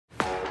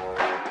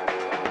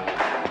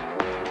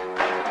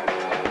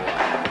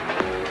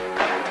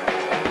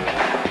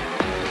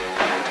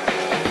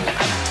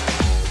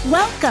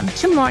Welcome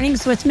to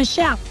Mornings with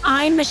Michele.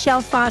 I'm Michele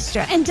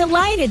Foster and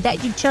delighted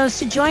that you chose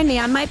to join me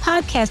on my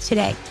podcast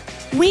today.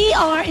 We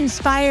are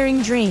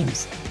inspiring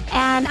dreams,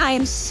 and I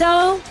am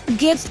so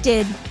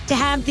gifted to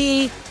have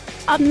the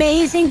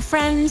amazing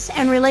friends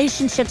and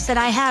relationships that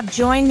I have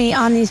join me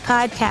on these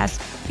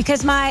podcasts,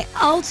 because my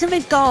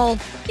ultimate goal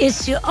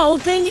is to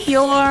open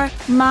your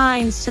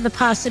minds to the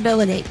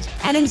possibilities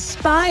and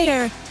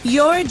inspire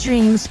your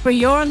dreams for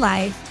your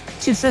life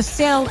to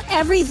fulfill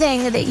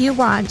everything that you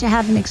want to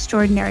have an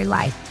extraordinary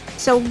life.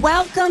 So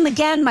welcome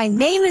again. My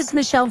name is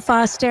Michele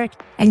Foster,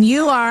 and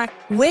you are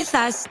with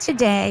us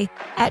today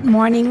at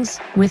Mornings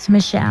with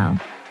Michele.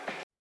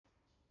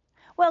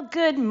 Well,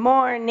 good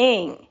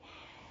morning.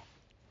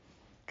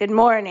 Good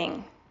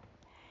morning.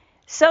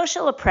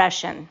 Social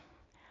oppression.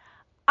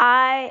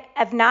 I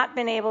have not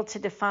been able to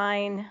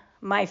define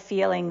my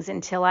feelings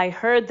until I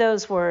heard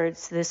those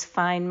words this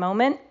fine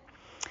moment.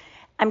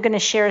 I'm going to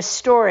share a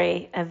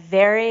story, a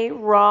very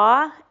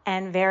raw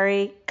and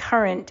very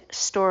current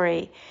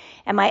story.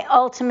 And my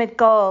ultimate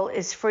goal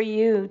is for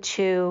you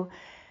to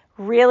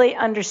really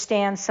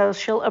understand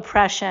social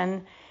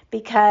oppression,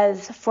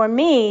 because for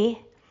me,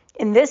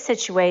 in this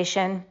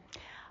situation,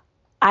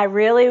 I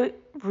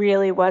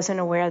really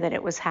wasn't aware that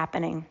it was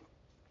happening.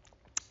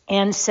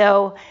 And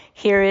so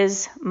here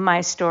is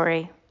my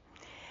story.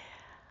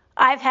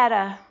 I've had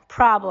a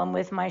problem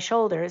with my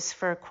shoulders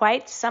for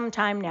quite some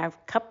time now,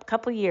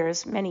 couple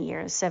years, many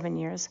years, 7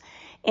 years.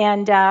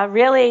 And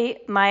really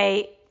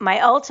my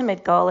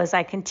ultimate goal is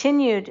I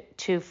continued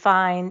to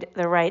find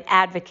the right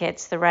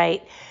advocates, the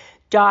right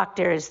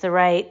doctors, the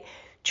right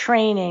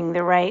training,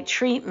 the right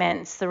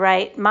treatments, the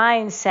right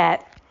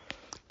mindset,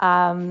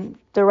 the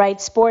right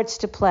sports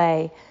to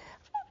play.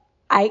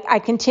 I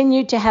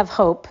continued to have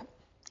hope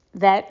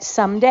that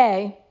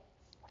someday,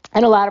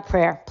 and a lot of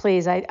prayer,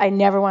 please. I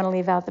never want to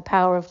leave out the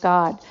power of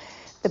God.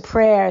 The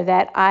prayer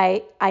that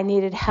I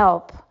needed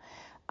help.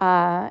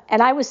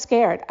 And I was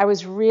scared. I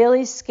was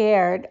really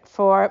scared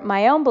for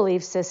my own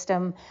belief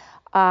system.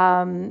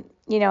 At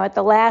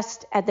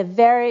the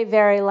very,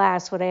 very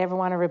last, would I ever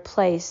want to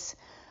replace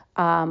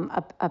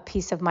a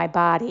piece of my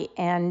body?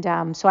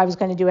 And so I was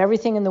going to do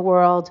everything in the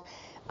world,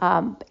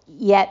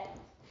 yet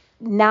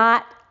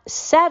not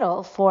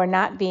settle for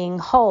not being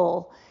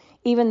whole,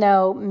 even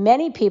though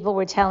many people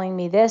were telling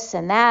me this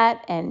and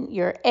that, and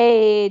your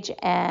age,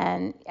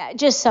 and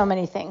just so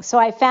many things. So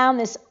I found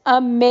this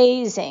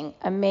amazing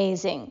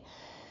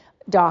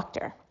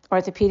doctor,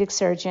 orthopedic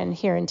surgeon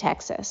here in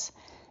Texas,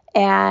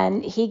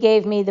 and he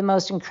gave me the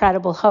most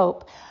incredible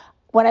hope.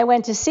 When I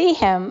went to see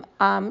him,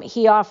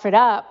 he offered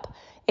up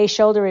a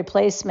shoulder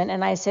replacement,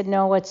 and I said,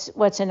 no,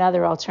 what's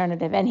another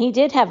alternative? And he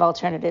did have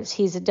alternatives.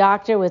 He's a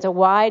doctor with a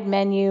wide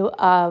menu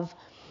of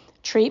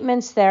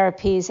treatments,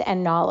 therapies,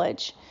 and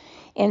knowledge.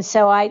 And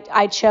so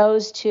I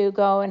chose to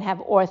go and have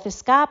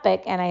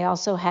orthoscopic, and I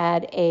also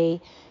had a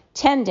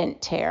tendon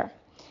tear.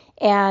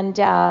 And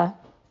I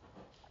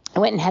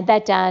went and had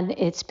that done.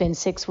 It's been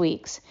 6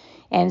 weeks.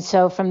 And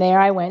so from there,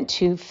 I went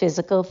to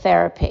physical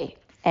therapy.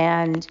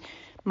 And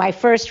my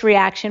first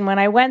reaction when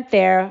I went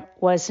there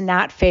was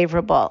not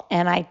favorable.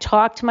 And I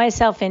talked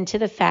myself into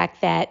the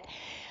fact that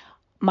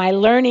my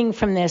learning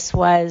from this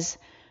was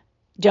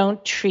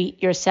don't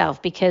treat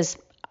yourself, because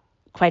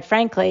quite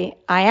frankly,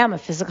 I am a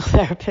physical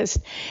therapist.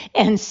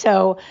 And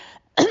so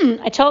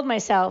I told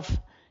myself,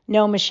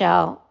 no,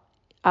 Michele,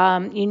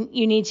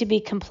 you need to be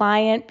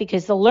compliant,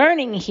 because the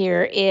learning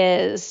here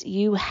is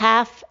you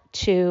have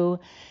to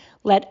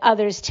let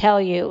others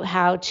tell you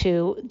how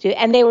to do.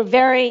 And they were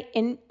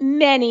in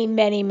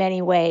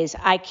many ways.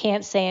 I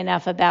can't say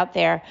enough about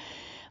their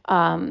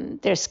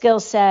skill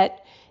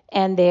set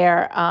and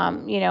their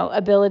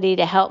ability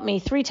to help me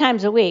 3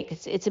 times a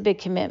week. It's a big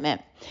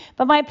commitment.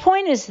 But my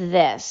point is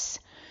this.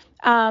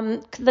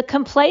 The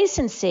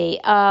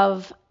complacency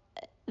of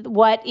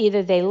what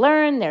either they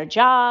learned, their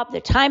job,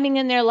 their timing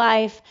in their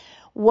life,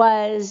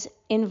 was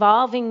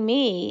involving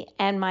me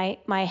and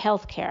my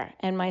health care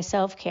and my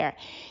self-care.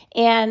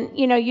 And,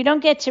 you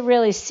don't get to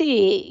really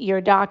see your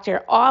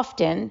doctor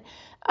often.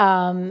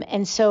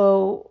 And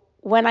so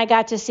when I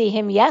got to see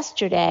him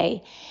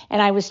yesterday,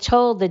 and I was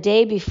told the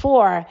day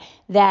before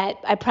that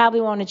I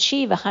probably won't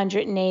achieve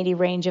 180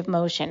 range of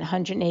motion,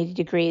 180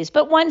 degrees,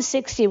 but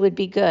 160 would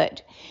be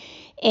good.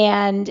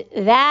 And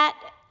that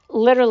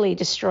literally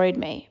destroyed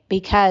me,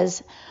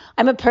 because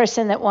I'm a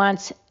person that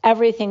wants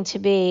everything to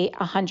be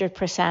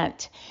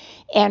 100%.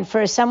 And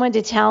for someone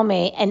to tell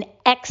me, an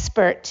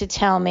expert to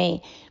tell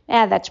me,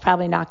 that's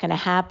probably not going to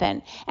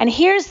happen. And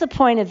here's the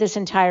point of this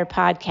entire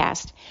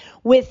podcast.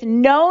 With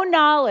no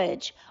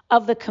knowledge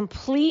of the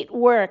complete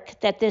work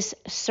that this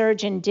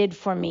surgeon did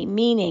for me,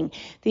 meaning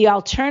the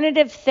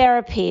alternative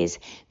therapies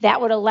that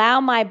would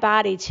allow my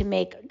body to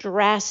make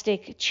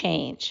drastic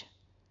change.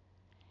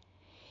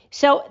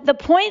 So the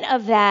point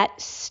of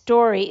that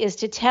story is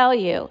to tell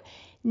you,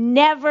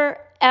 never,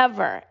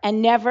 ever,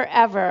 and never,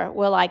 ever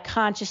will I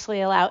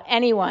consciously allow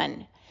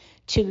anyone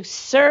to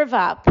serve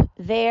up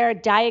their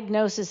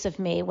diagnosis of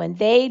me when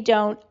they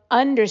don't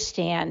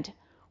understand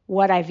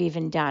what I've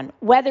even done.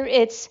 Whether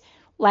it's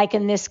like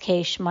in this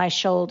case, my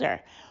shoulder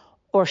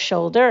or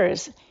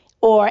shoulders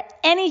or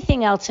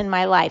anything else in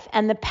my life.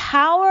 And the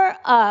power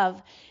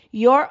of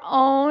your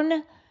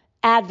own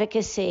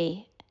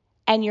advocacy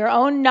and your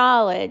own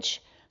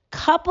knowledge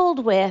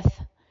coupled with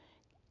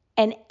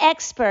an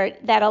expert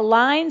that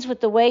aligns with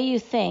the way you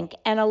think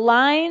and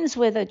aligns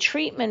with a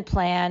treatment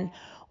plan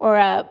or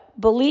a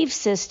belief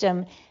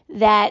system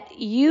that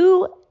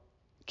you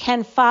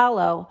can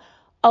follow,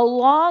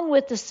 along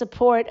with the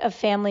support of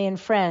family and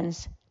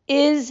friends,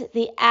 is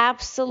the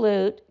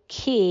absolute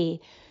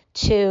key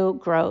to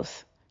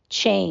growth,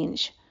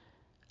 change,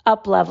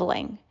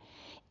 up-leveling.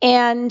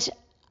 And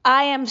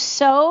I am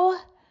so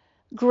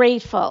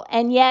grateful,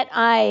 and yet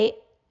I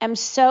am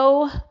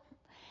so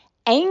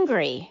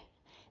angry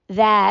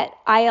that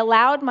I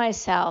allowed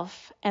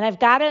myself, and I've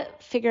got to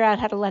figure out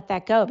how to let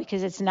that go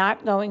because it's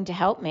not going to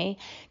help me.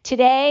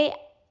 Today,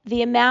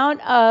 the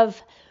amount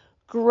of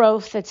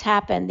growth that's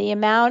happened, the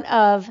amount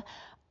of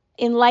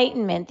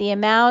enlightenment, the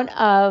amount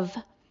of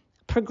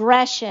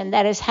progression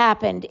that has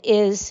happened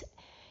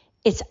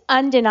it's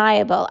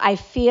undeniable. I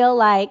feel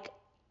like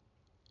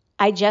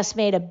I just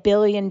made $1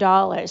 billion.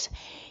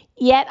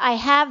 Yet I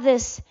have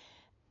this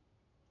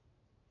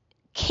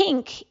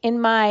kink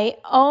in my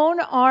own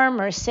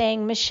armor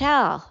saying,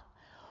 Michele,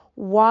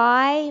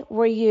 why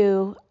were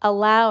you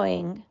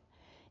allowing,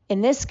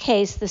 in this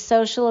case, the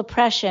social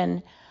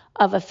oppression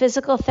of a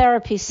physical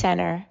therapy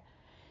center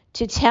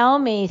to tell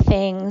me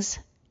things?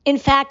 In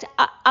fact,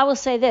 I will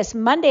say this.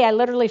 Monday, I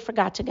literally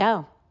forgot to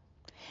go.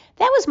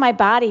 That was my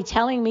body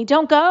telling me,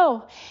 don't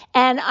go.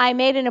 And I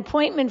made an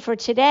appointment for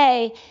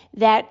today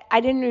that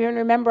I didn't even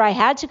remember I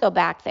had to go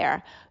back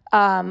there,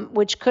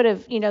 which could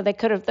have,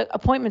 the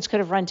appointments could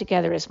have run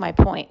together is my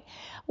point.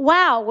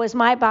 Wow, was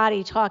my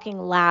body talking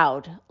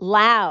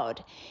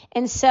loud.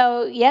 And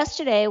so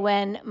yesterday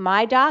when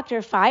my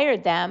doctor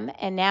fired them,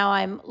 and now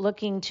I'm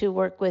looking to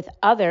work with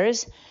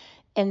others,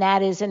 and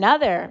that is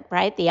another,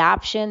 right? The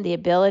option, the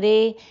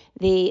ability,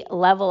 the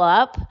level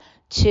up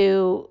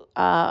to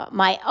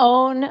my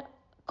own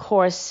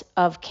course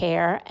of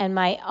care and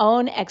my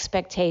own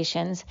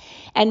expectations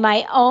and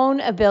my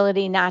own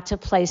ability not to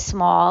play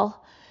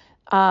small.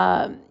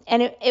 And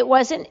it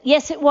wasn't,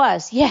 yes, it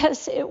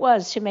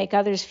was to make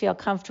others feel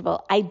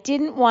comfortable. I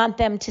didn't want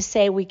them to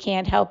say we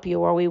can't help you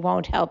or we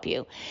won't help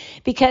you.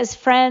 Because,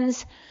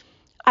 friends,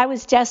 I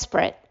was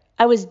desperate.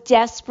 I was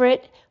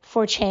desperate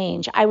for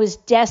change. I was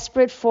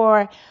desperate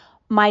for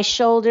my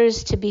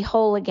shoulders to be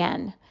whole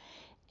again.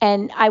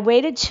 And I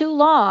waited too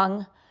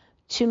long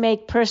to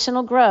make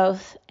personal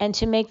growth and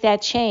to make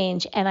that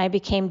change, and I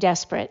became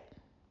desperate.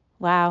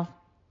 Wow.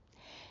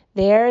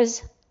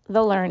 There's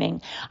the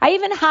learning. I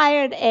even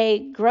hired a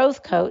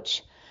growth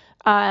coach,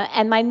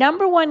 and my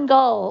number one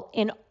goal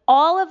in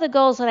all of the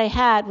goals that I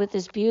had with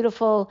this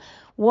beautiful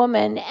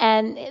woman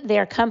and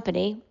their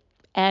company,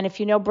 and if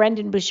you know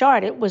Brendan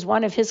Bouchard, it was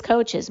one of his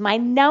coaches. My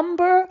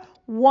number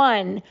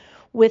one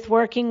with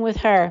working with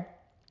her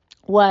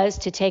was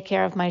to take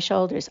care of my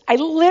shoulders. I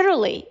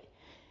literally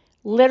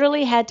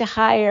had to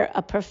hire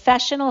a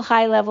professional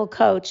high-level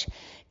coach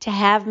to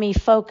have me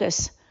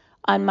focus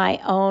on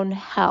my own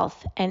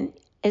health. And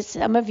as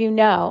some of you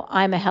know,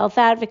 I'm a health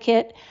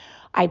advocate.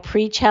 I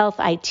preach health.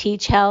 I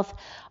teach health.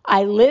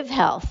 I live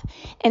health.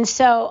 And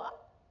so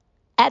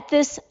at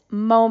this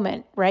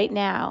moment right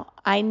now,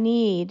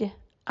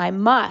 I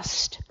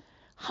must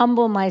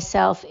humble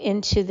myself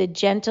into the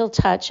gentle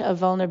touch of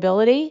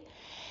vulnerability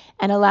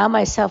and allow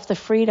myself the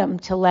freedom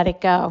to let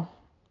it go.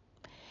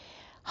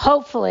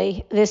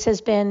 Hopefully, this has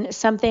been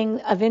something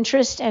of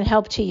interest and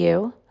help to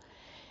you.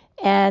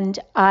 And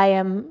I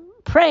am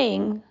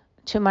praying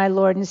to my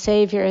Lord and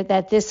Savior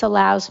that this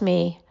allows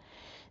me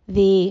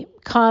the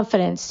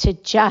confidence to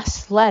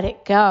just let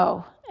it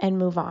go and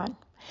move on.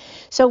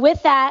 So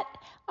with that,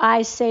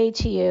 I say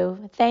to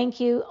you, thank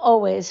you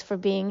always for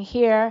being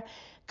here,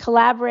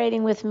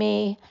 collaborating with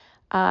me,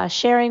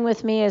 sharing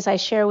with me as I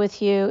share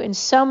with you. In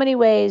so many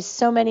ways,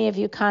 so many of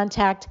you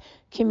contact,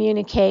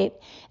 communicate,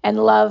 and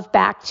love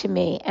back to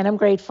me. And I'm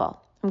grateful.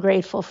 I'm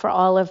grateful for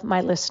all of my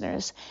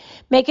listeners.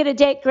 Make it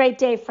a great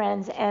day,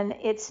 friends. And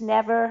it's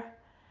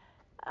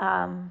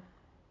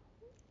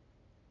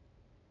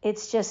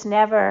just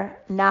never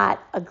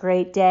not a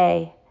great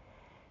day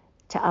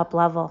to up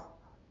level.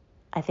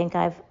 I think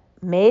I've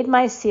made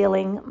my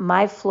ceiling,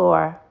 my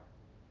floor,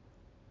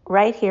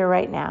 right here,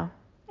 right now.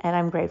 And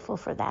I'm grateful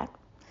for that.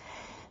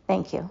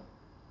 Thank you.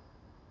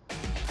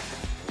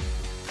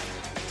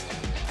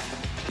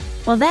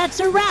 Well, that's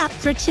a wrap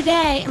for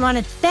today. I want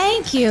to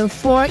thank you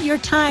for your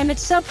time.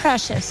 It's so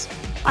precious.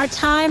 Our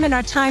time and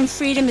our time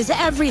freedom is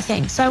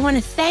everything. So I want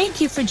to thank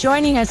you for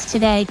joining us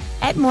today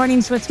at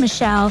Mornings with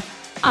Michele.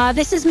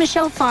 This is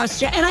Michele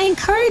Foster, and I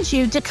encourage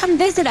you to come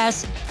visit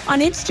us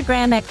on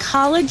Instagram at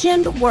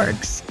Collagen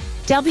Works,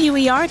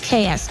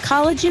 WERKS,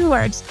 Collagen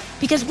Works,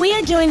 because we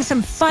are doing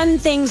some fun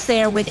things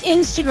there with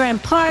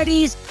Instagram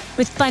parties,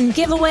 with fun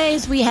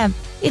giveaways.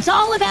 It's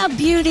all about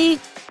beauty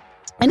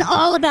and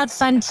all about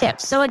fun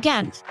tips. So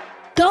again,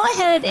 go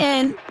ahead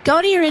and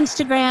go to your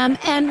Instagram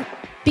and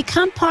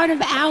become part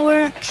of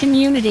our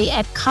community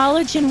at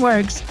College and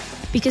Works,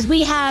 because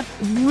we have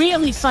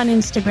really fun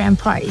Instagram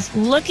parties.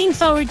 Looking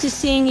forward to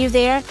seeing you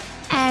there.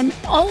 And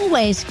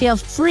always feel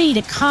free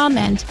to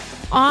comment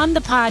on the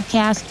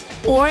podcast,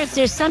 or if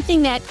there's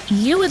something that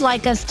you would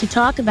like us to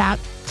talk about,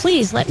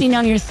 please let me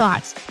know your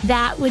thoughts.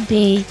 That would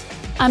be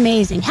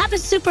amazing. Have a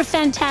super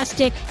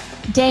fantastic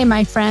day,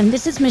 my friend.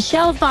 This is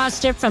Michele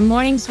Foster from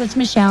Mornings with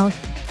Michele,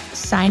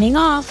 signing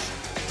off.